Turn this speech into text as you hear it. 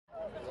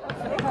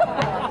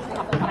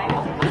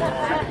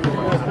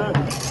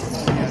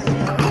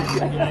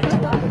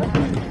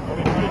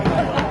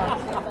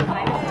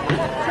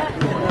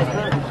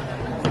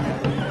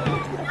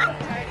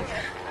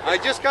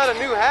just got a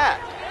new hat.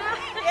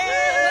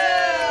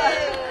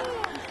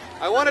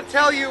 I want to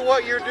tell you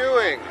what you're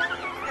doing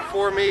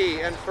for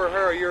me and for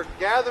her. You're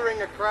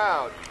gathering a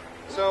crowd.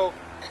 So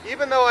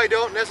even though I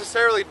don't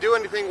necessarily do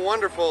anything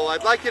wonderful,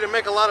 I'd like you to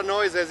make a lot of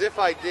noise as if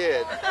I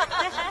did.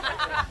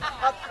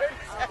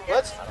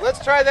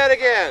 Let's try that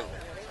again.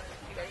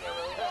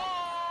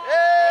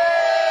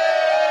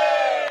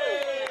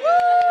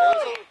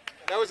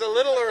 That was a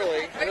little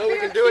early. I know we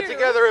can do it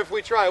together if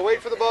we try.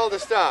 Wait for the ball to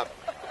stop.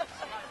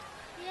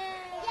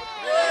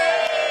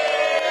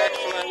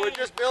 Excellent. We're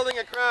just building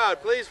a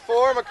crowd. Please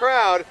form a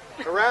crowd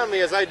around me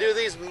as I do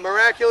these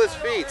miraculous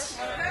feats.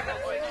 Hey!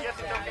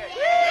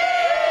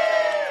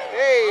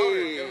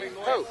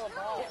 Oh.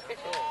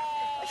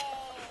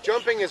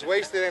 Jumping is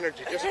wasted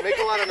energy. Just make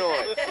a lot of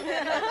noise.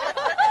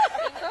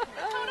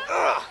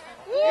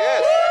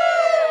 Yes.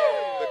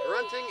 The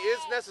grunting is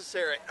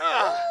necessary.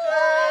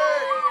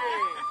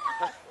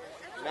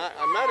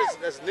 I'm not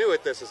as new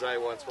at this as I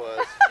once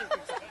was.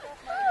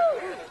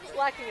 It's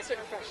lacking a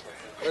certain freshness.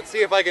 Let's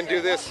see if I can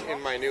do this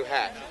in my new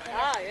hat.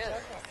 Ah,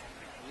 yes.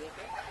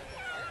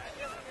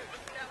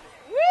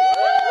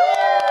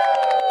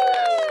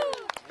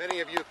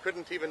 Many of you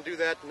couldn't even do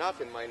that not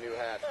in my new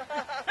hat.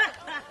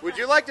 Would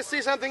you like to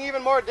see something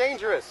even more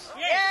dangerous?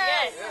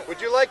 Yes.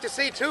 Would you like to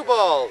see 2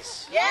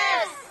 balls?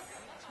 Yes.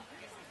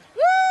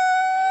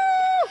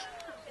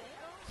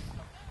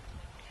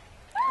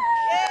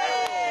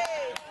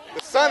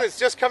 The sun is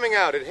just coming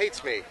out. It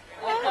hates me.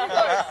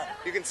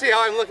 You can see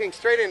how I'm looking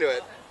straight into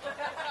it.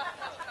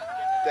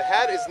 The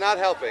hat is not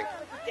helping.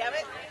 Damn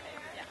it.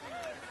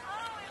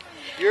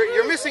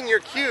 You're missing your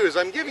cues.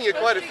 I'm giving you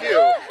quite a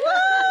few.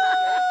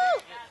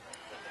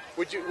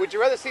 Would you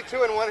rather see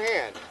 2 in one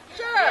hand?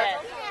 Sure.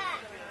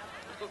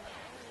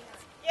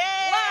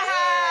 Yes.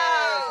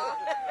 Wow.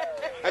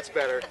 That's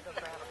better.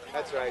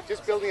 That's right.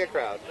 Just building a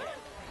crowd.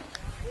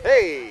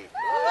 Hey!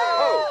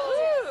 Ho!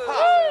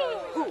 Ha!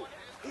 Hoo!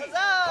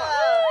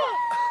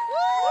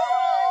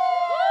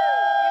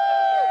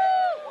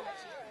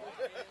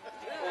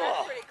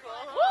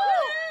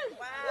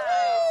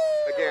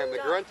 Again, the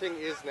grunting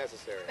is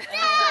necessary.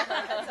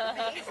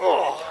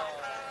 Oh.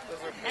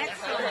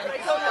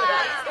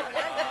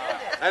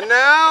 And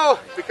now,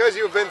 because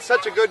you've been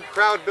such a good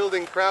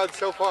crowd-building crowd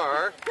so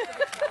far,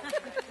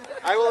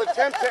 I will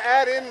attempt to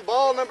add in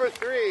ball number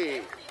 3.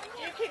 You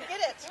can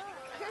get it.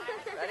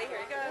 Ready?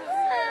 Here it goes.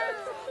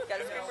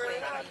 Gotta be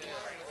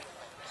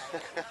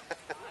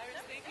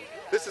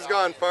This has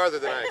gone farther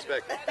than I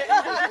expected.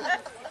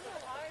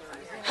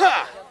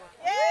 Ha!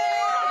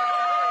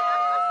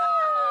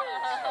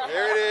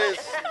 There it is.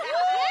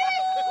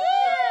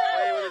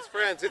 Playing with his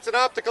friends. It's an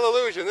optical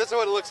illusion. This is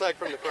what it looks like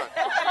from the front.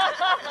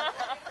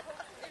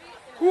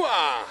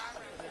 Hoo-ah!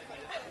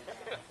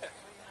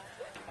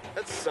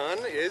 That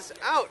sun is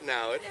out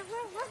now. It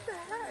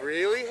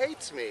really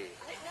hates me.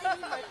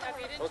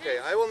 Okay,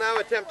 I will now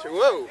attempt to...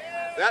 Whoa!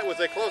 That was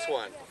a close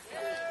one.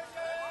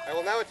 I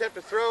will now attempt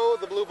to throw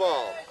the blue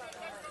ball.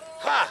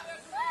 Ha!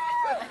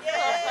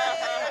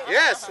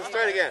 Yes! Let's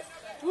try it again.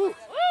 Woo.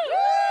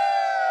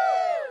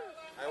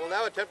 I will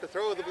now attempt to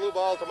throw the blue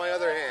ball to my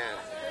other hand.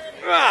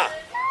 Ah!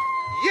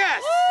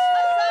 Yes!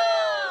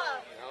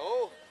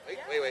 No.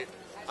 Wait.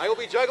 I will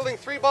be juggling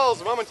 3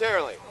 balls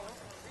momentarily.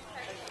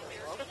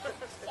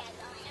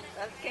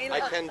 I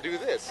can do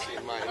this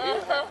in my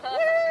new hat.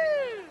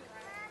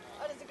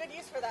 What is a good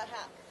use for that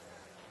hat?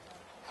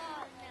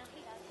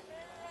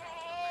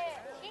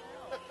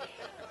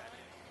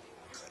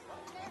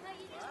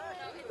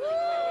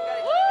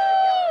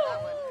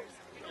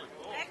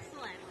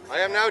 Excellent. I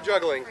am now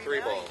juggling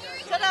 3 balls.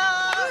 Ta-da!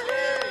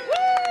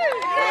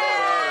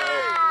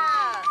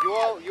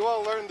 You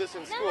all learned this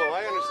in school.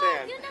 I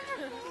understand.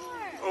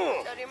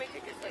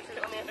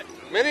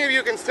 Many of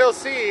you can still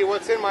see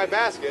what's in my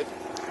basket,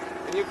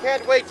 and you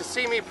can't wait to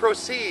see me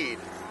proceed.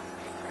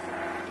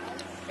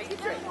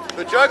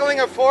 The juggling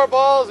of 4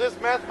 balls is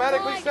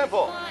mathematically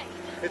simple.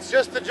 It's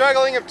just the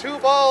juggling of 2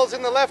 balls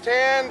in the left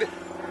hand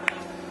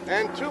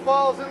and 2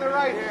 balls in the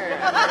right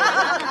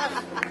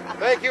hand.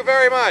 Thank you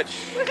very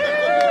much.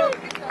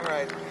 All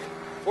right,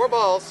 4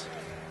 balls.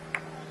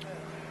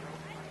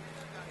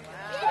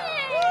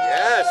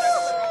 Yes.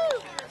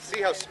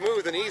 See how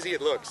smooth and easy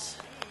it looks.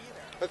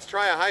 Let's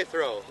try a high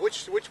throw.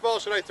 Which ball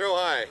should I throw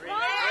high?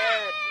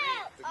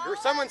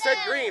 Someone said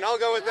green. I'll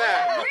go with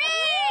that.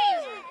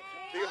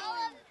 The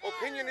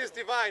opinion is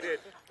divided.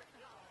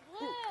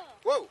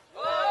 Whoa.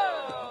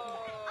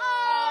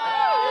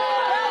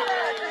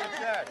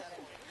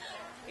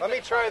 Let me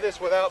try this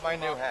without my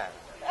new hat.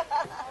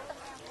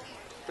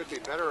 Could be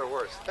better or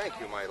worse. Thank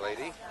you, my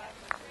lady.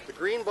 The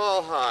green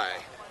ball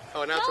high.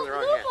 Oh, now it's in the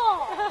wrong hand.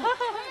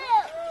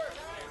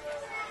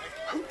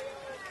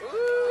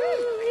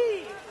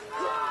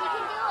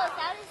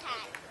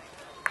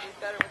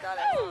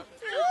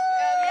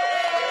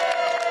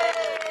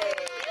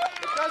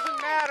 It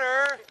doesn't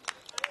matter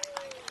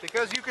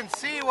because you can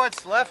see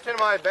what's left in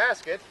my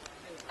basket,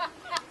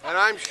 and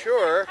I'm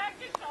sure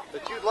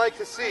that you'd like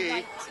to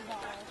see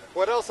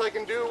what else I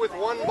can do with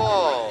 1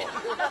 ball.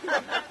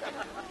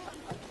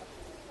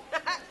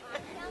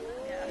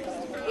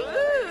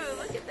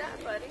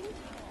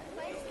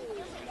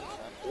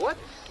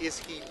 is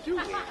he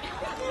doing?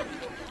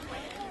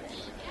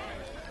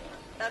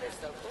 That is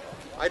so cool.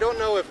 I don't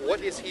know if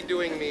what is he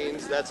doing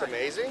means that's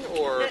amazing,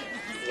 or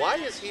why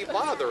is he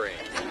bothering?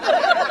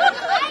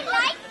 I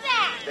like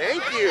that.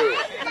 Thank you. I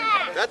like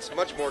that. That's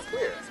much more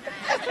clear.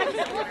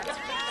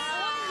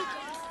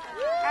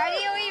 How do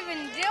you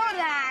even do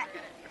that?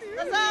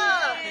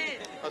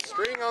 A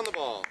string on the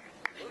ball.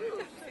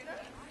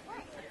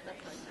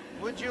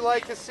 Would you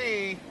like to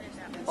see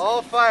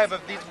all 5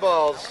 of these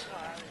balls?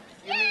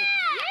 You mean,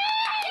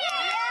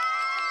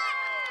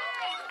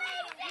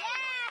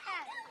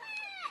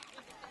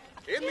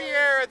 in the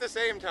air at the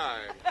same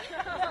time.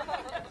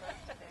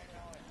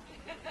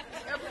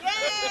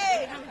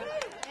 Yay!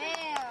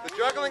 The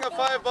juggling of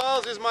 5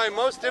 balls is my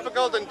most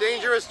difficult and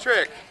dangerous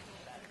trick.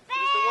 It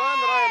is the one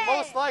that I am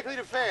most likely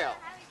to fail.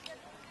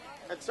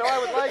 And so I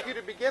would like you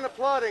to begin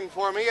applauding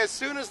for me as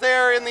soon as they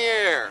are in the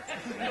air.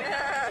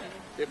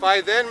 If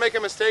I then make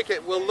a mistake,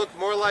 it will look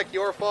more like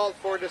your fault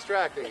for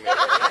distracting me.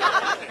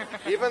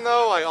 Even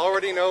though I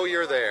already know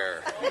you're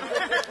there.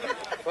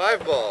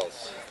 5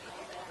 balls.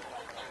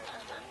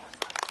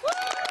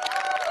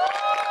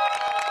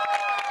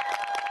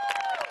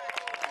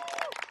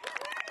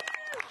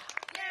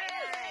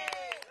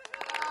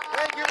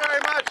 Thank you very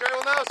much. I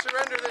will now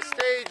surrender this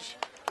stage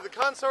to the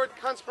Consort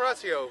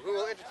Conspiratio, who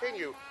will entertain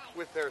you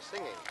with their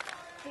singing.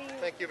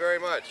 Thank you very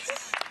much.